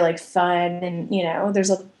they're very fun, and there's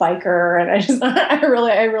a biker, and I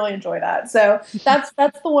really enjoy that. So that's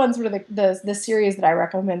the one sort of the series that I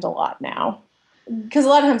recommend a lot now. Because a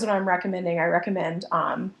lot of times when I'm recommending, I recommend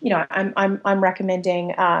I'm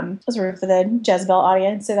recommending sort of for the Jezebel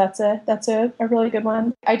audience. So that's a really good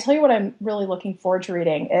one. I tell you what, I'm really looking forward to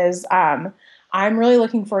reading is I'm really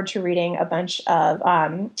looking forward to reading a bunch of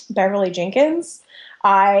Beverly Jenkins.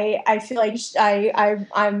 I feel like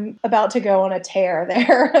I'm about to go on a tear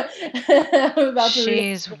there.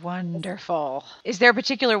 She's wonderful. Is there a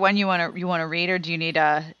particular one you want to read, or do you need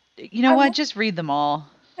just read them all?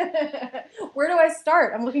 Where do I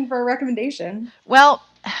start? I'm looking for a recommendation. Well,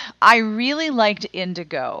 I really liked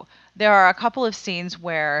Indigo. There are a couple of scenes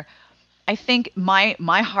where I think my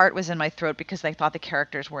heart was in my throat because I thought the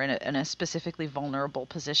characters were in a specifically vulnerable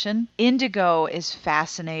position. Indigo is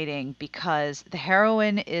fascinating because the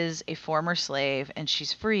heroine is a former slave and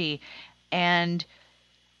she's free, and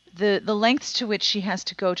the lengths to which she has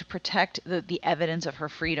to go to protect the evidence of her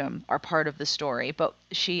freedom are part of the story. But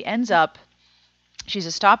she's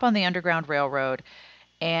a stop on the Underground Railroad,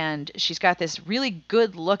 and she's got this really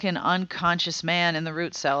good-looking unconscious man in the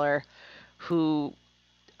root cellar who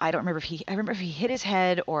I remember if he hit his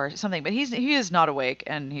head or something, but he is not awake,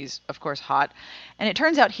 and he's of course hot. And it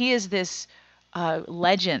turns out he is this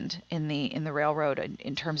legend in the railroad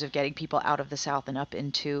in terms of getting people out of the South and up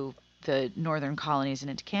into the northern colonies and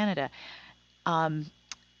into Canada. And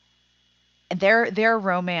their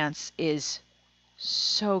romance is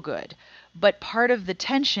so good. But part of the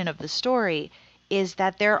tension of the story is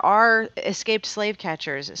that there are escaped slave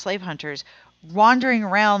hunters wandering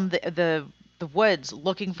around the the woods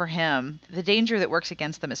looking for him. The danger that works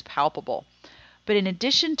against them is palpable. But in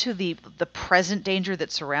addition to the present danger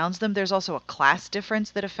that surrounds them, there's also a class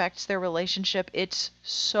difference that affects their relationship. It's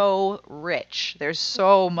so rich. There's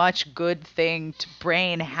so much good thing to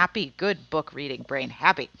brain happy. Good book reading, brain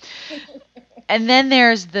happy. And then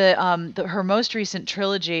there's her most recent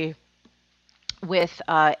trilogy with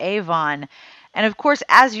Avon. And of course,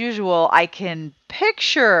 as usual, I can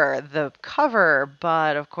picture the cover,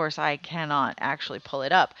 but of course I cannot actually pull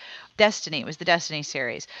it up. Destiny, it was the Destiny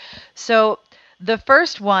series. So the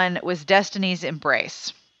first one was Destiny's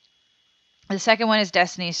Embrace. The second one is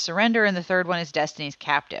Destiny's Surrender, and the third one is Destiny's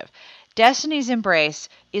Captive. Destiny's Embrace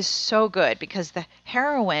is so good because the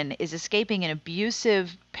heroine is escaping an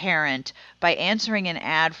abusive parent by answering an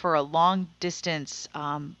ad for a long-distance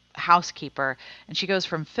housekeeper, and she goes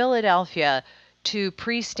from Philadelphia to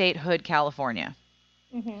pre-statehood California.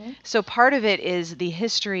 Mm-hmm. So part of it is the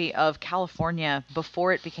history of California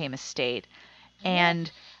before it became a state, and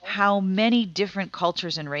how many different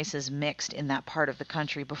cultures and races mixed in that part of the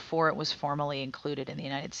country before it was formally included in the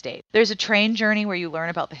United States. There's a train journey where you learn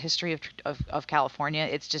about the history of California.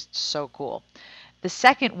 It's just so cool. The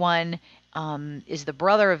second one is the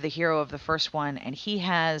brother of the hero of the first one, and he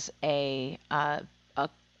has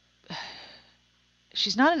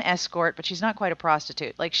she's not an escort, but she's not quite a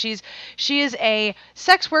prostitute. Like she is a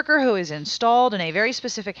sex worker who is installed in a very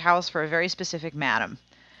specific house for a very specific madam.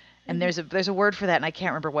 And there's a word for that, and I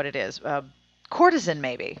can't remember what it is. Courtesan,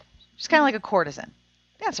 maybe. She's kind of like a courtesan.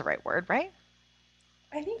 That's the right word, right?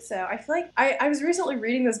 I think so. I feel like I was recently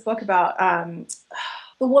reading this book about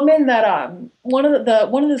the woman that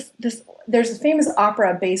there's a famous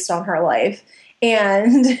opera based on her life.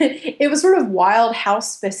 And it was sort of wild how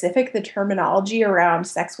specific the terminology around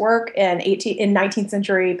sex work in 19th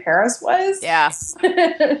century Paris was. Yeah.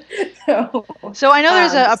 So I know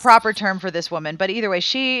there's a proper term for this woman, but either way,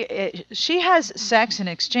 she has sex in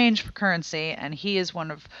exchange for currency, and she is one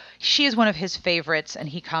of his favorites, and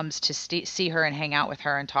he comes to see her and hang out with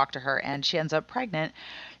her and talk to her, and she ends up pregnant.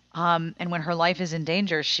 And when her life is in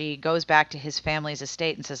danger, she goes back to his family's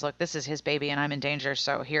estate and says, look, this is his baby and I'm in danger.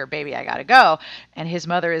 So here, baby, I got to go. And his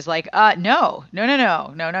mother is like, no,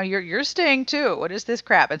 you're staying too. What is this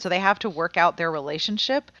crap? And so they have to work out their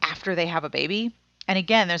relationship after they have a baby. And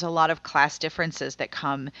again, there's a lot of class differences that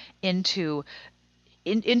come into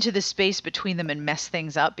the space between them and mess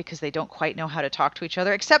things up because they don't quite know how to talk to each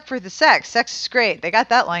other, except for the sex. Sex is great. They got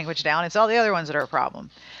that language down. It's all the other ones that are a problem.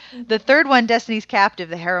 Mm-hmm. The third one, Destiny's Captive,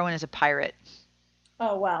 the heroine is a pirate.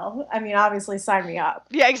 Oh, well, I mean, obviously sign me up.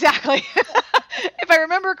 Yeah, exactly. If I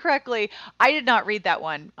remember correctly, I did not read that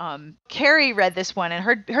one. Carrie read this one, and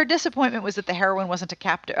her disappointment was that the heroine wasn't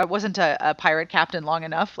a pirate captain long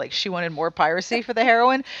enough. Like, she wanted more piracy for the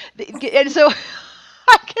heroine. And so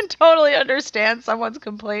I can totally understand someone's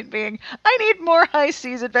complaint being, I need more high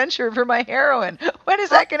seas adventure for my heroine. When is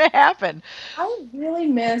that going to happen?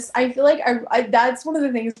 I feel like I that's one of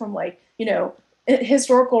the things from, like,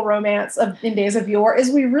 historical romance in days of yore is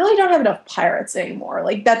we really don't have enough pirates anymore.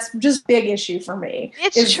 Like, that's just big issue for me.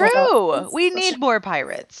 It's true. We need more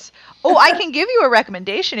pirates. Oh, I can give you a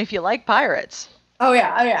recommendation if you like pirates. Oh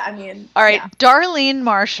yeah. I mean, all right. Yeah. Darlene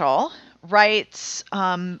Marshall writes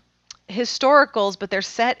historicals, but they're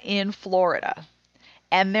set in Florida,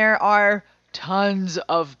 and there are tons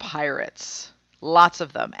of pirates, lots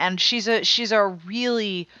of them. And she's a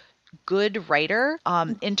really good writer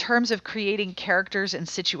in terms of creating characters and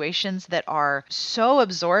situations that are so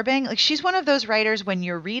absorbing. Like, she's one of those writers, when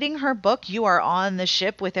you're reading her book, you are on the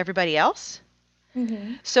ship with everybody else.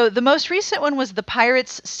 Mm-hmm. So the most recent one was The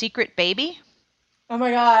Pirate's Secret Baby. Oh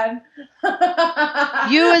my God.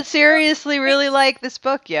 You would seriously really like this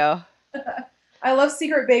book, yo. I love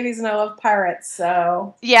secret babies and I love pirates,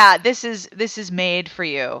 so. Yeah, this is made for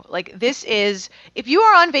you. Like, this is, if you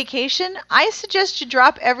are on vacation, I suggest you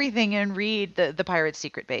drop everything and read the Pirate's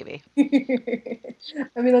Secret Baby. I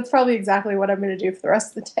mean, that's probably exactly what I'm going to do for the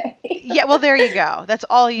rest of the day. Yeah, well, there you go. That's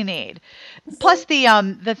all you need. Plus,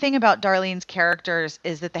 the thing about Darlene's characters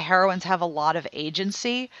is that the heroines have a lot of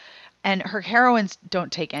agency, and her heroines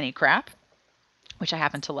don't take any crap, which I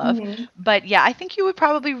happen to love. Mm-hmm. But yeah, I think you would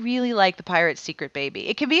probably really like The Pirate's Secret Baby.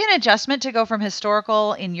 It can be an adjustment to go from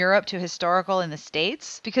historical in Europe to historical in the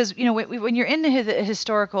States, because, when you're in the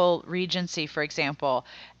historical Regency, for example,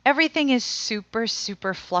 everything is super,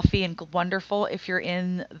 super fluffy and wonderful if you're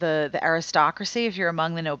in the aristocracy, if you're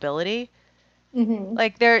among the nobility. Mm-hmm.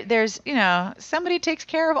 Like, there's somebody takes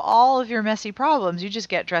care of all of your messy problems. You just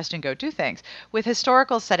get dressed and go do things. With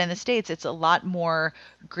historical set in the States, it's a lot more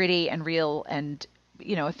gritty and real, and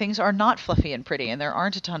things are not fluffy and pretty, and there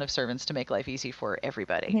aren't a ton of servants to make life easy for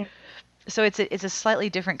everybody. Mm-hmm. So it's a slightly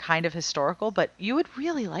different kind of historical, but you would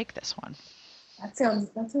really like this one. That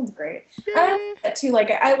sounds great. I like that too. Like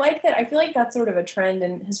I like that. I feel like that's sort of a trend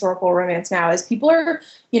in historical romance now, is people are,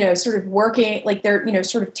 sort of working, like they're,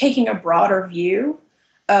 sort of taking a broader view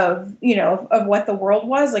of, of what the world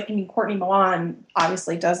was. Like, I mean, Courtney Milan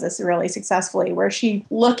obviously does this really successfully, where she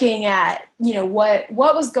looking at, what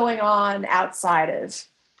was going on outside of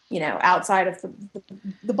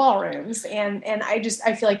the ballrooms, and I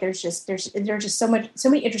feel like there's just so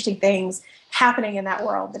many interesting things happening in that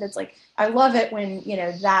world, that it's like I love it when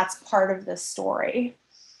that's part of the story.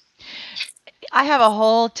 I have a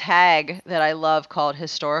whole tag that I love called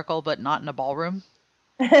historical but not in a ballroom.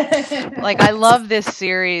 Like, I love this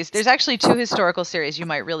series. There's actually two historical series you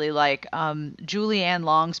might really like. Julianne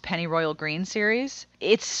Long's Pennyroyal Green series.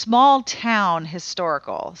 It's small town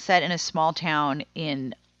historical, set in a small town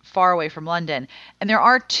in far away from London. And there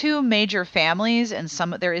are two major families, and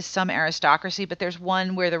there is some aristocracy, but there's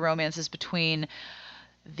one where the romance is between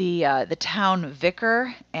the town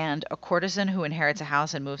vicar and a courtesan who inherits a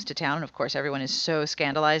house and moves to town. And of course, everyone is so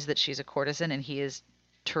scandalized that she's a courtesan, and he is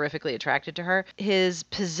terrifically attracted to her. His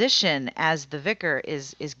position as the vicar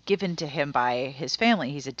is given to him by his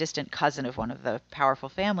family. He's a distant cousin of one of the powerful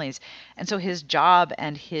families, and so his job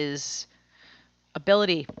and his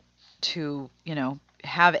ability to,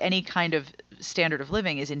 have any kind of standard of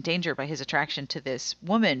living is endangered by his attraction to this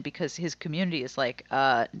woman, because his community is like,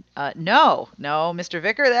 no, Mr.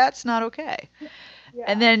 Vicar, that's not okay. Yeah.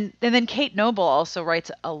 And then Kate Noble also writes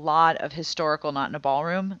a lot of historical not in a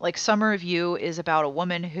ballroom. Like, Summer of You is about a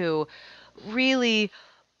woman who really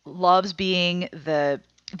loves being the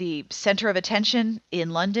center of attention in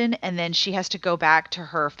London, and then she has to go back to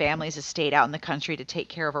her family's estate out in the country to take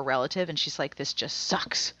care of a relative, and she's like, this just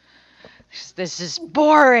sucks. This is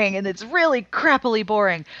boring, and it's really crappily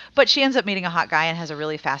boring. But she ends up meeting a hot guy and has a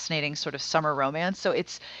really fascinating sort of summer romance. So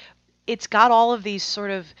it's got all of these sort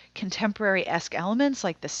of contemporary-esque elements,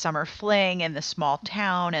 like the summer fling and the small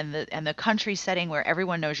town and the country setting where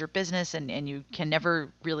everyone knows your business, and you can never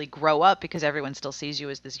really grow up because everyone still sees you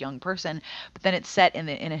as this young person. But then it's set in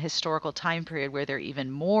a historical time period where there are even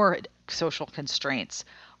more social constraints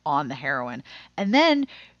on the heroine. And then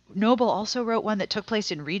Noble also wrote one that took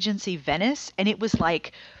place in Regency Venice, and it was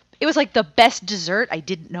like the best dessert I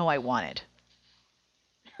didn't know I wanted.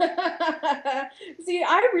 See,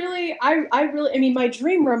 I mean, my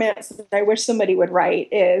dream romance that I wish somebody would write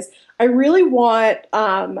is I really want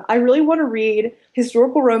to read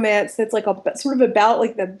historical romance that's like a sort of about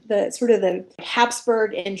like the sort of the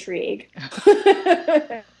Habsburg intrigue.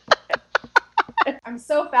 I'm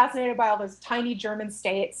so fascinated by all those tiny German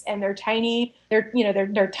states and their tiny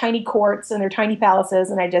courts and their tiny palaces,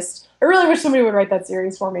 and I really wish somebody would write that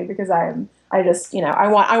series for me, because I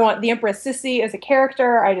want the Empress Sissy as a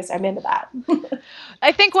character. I'm into that.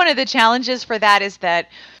 I think one of the challenges for that is that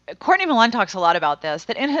Courtney Milan talks a lot about this,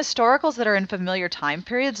 that in historicals that are in familiar time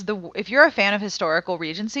periods, if you're a fan of historical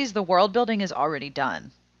regencies, the world building is already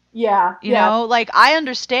done. Yeah. You know, like, I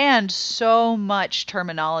understand so much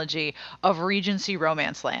terminology of Regency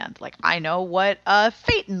romance land. Like, I know what a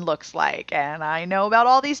phaeton looks like, and I know about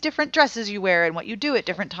all these different dresses you wear and what you do at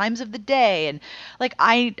different times of the day. And like,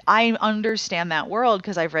 I understand that world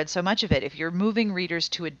because I've read so much of it. If you're moving readers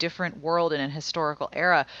to a different world in a historical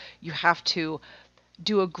era, you have to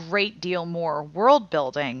do a great deal more world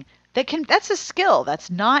building. That's a skill that's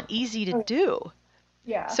not easy to do.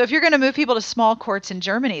 Yeah. So if you're going to move people to small courts in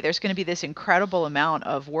Germany, there's going to be this incredible amount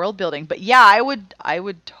of world building. But yeah, I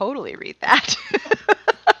would totally read that.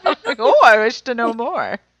 I'm like, oh, I wish to know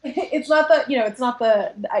more. It's not the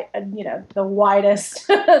widest,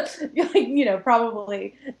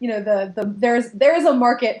 probably, there's a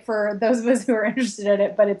market for those of us who are interested in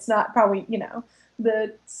it, but it's not probably,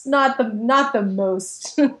 it's not the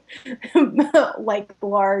most like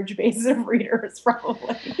large base of readers,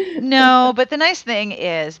 probably. No, but the nice thing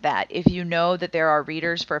is that if you know that there are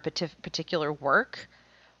readers for a particular work,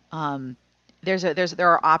 there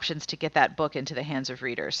are options to get that book into the hands of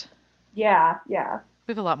readers. Yeah.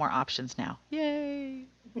 We have a lot more options now. Yay!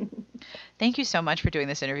 Thank you so much for doing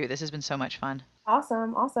this interview. This has been so much fun.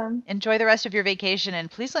 Awesome. Enjoy the rest of your vacation,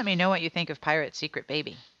 and please let me know what you think of Pirate's Secret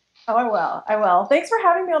Baby. Oh, I will. Thanks for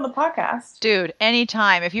having me on the podcast. Dude,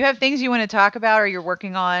 anytime. If you have things you want to talk about, or you're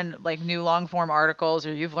working on like new long form articles,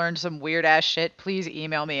 or you've learned some weird ass shit, please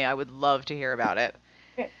email me. I would love to hear about it.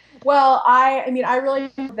 Well, I really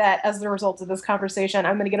think that as the result of this conversation,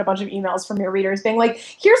 I'm going to get a bunch of emails from your readers being like,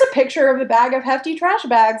 here's a picture of a bag of hefty trash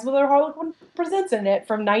bags with a Harlequin presents in it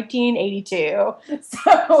from 1982.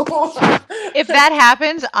 So if that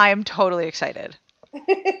happens, I'm totally excited.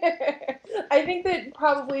 I think that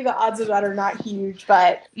probably the odds of that are not huge,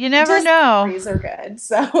 but you never know. Stories are good,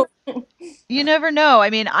 so. You never know. I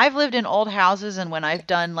mean, I've lived in old houses, and when I've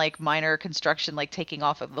done like minor construction, like taking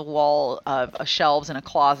off of the wall of shelves in a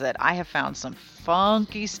closet, I have found some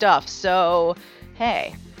funky stuff. So,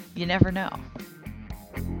 hey, you never know.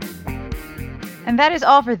 And that is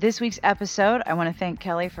all for this week's episode. I want to thank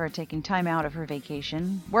Kelly for taking time out of her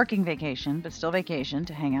vacation, working vacation, but still vacation,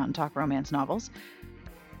 to hang out and talk romance novels.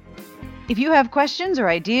 If you have questions or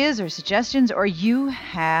ideas or suggestions, or you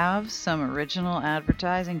have some original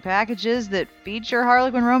advertising packages that feature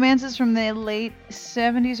Harlequin romances from the late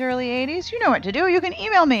 70s, early 80s, you know what to do. You can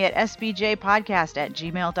email me at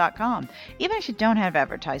sbjpodcast@gmail.com. Even if you don't have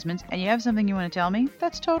advertisements and you have something you want to tell me,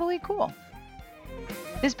 that's totally cool.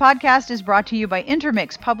 This podcast is brought to you by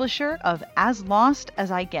Intermix, publisher of As Lost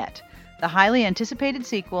as I Get, the highly anticipated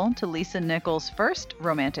sequel to Lisa Nichols' first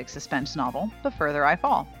romantic suspense novel, The Further I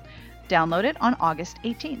Fall. Download it on August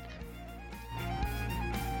 18th.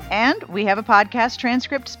 And we have a podcast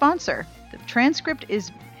transcript sponsor. The transcript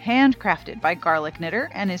is handcrafted by Garlic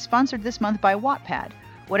Knitter and is sponsored this month by Wattpad.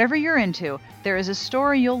 Whatever you're into, there is a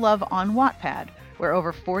story you'll love on Wattpad, where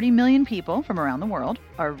over 40 million people from around the world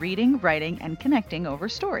are reading, writing, and connecting over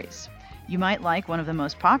stories. You might like one of the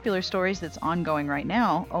most popular stories that's ongoing right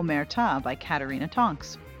now, Omerta by Katerina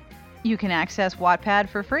Tonks. You can access Wattpad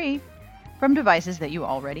for free from devices that you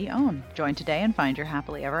already own. Join today and find your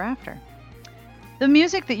happily ever after. The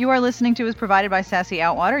music that you are listening to is provided by Sassy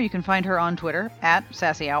Outwater. You can find her on Twitter at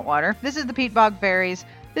Sassy Outwater. This is the Pete Bog Fairies.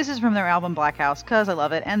 This is from their album Black House, 'Cause I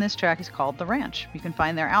Love It, and this track is called The Ranch. You can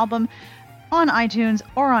find their album on iTunes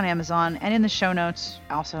or on Amazon, and in the show notes,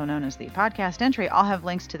 also known as the podcast entry, I'll have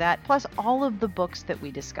links to that, plus all of the books that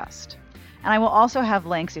we discussed. And I will also have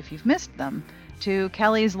links, if you've missed them, to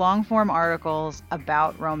Kelly's long-form articles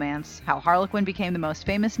about romance, how Harlequin became the most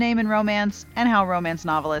famous name in romance, and how romance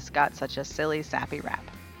novelists got such a silly, sappy rap.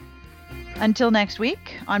 Until next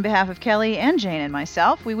week, on behalf of Kelly and Jane and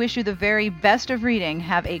myself, we wish you the very best of reading.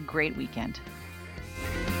 Have a great weekend.